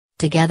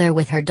Together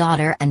with her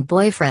daughter and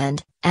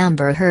boyfriend,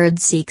 Amber Heard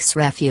seeks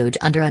refuge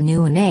under a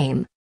new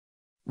name.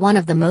 One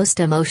of the most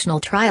emotional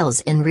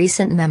trials in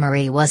recent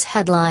memory was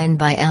headlined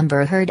by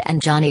Amber Heard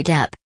and Johnny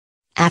Depp.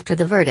 After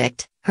the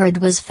verdict, Heard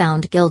was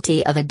found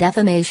guilty of a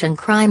defamation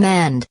crime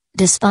and,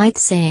 despite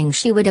saying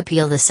she would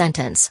appeal the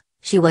sentence,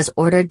 she was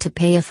ordered to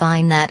pay a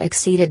fine that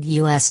exceeded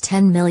US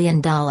 $10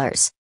 million.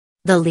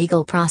 The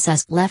legal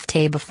process left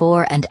a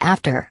before and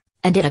after,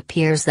 and it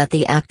appears that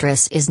the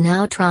actress is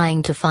now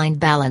trying to find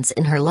balance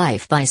in her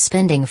life by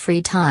spending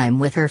free time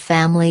with her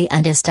family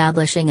and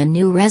establishing a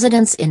new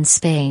residence in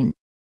Spain.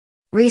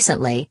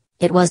 Recently,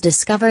 it was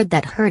discovered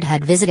that Heard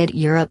had visited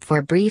Europe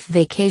for brief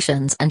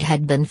vacations and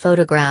had been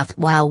photographed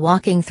while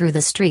walking through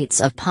the streets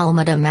of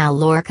Palma de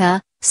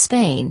Mallorca,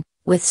 Spain,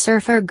 with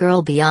surfer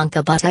girl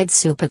Bianca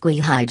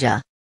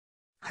Buttide.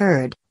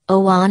 Heard,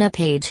 Oana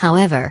Page.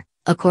 However,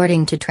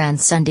 according to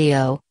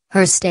Transcendio,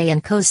 her stay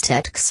in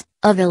Costitx,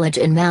 a village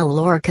in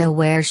Mallorca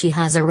where she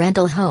has a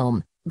rental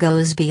home,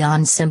 goes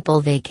beyond simple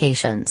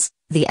vacations.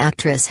 The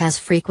actress has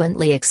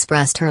frequently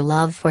expressed her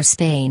love for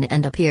Spain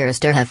and appears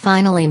to have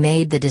finally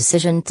made the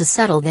decision to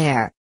settle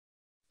there.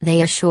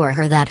 They assure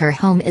her that her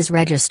home is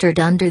registered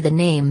under the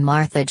name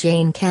Martha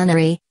Jane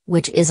Canary,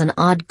 which is an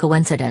odd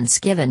coincidence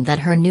given that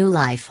her new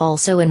life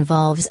also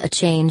involves a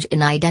change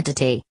in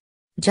identity.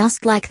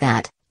 Just like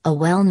that, a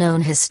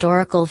well-known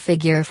historical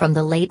figure from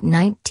the late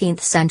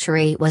 19th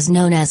century was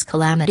known as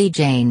Calamity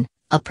Jane,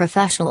 a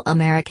professional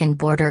American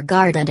border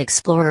guard and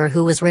explorer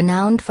who was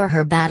renowned for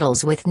her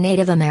battles with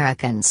Native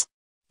Americans.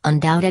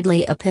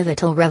 Undoubtedly a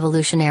pivotal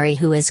revolutionary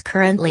who is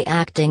currently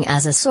acting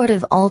as a sort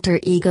of alter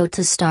ego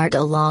to start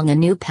along a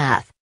new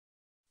path.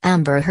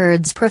 Amber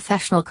Heard's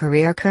professional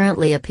career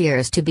currently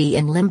appears to be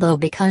in limbo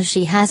because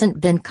she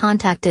hasn't been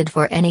contacted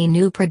for any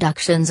new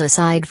productions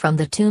aside from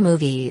the two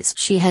movies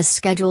she has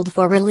scheduled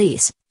for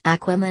release,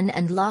 Aquaman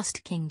and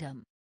Lost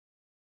Kingdom.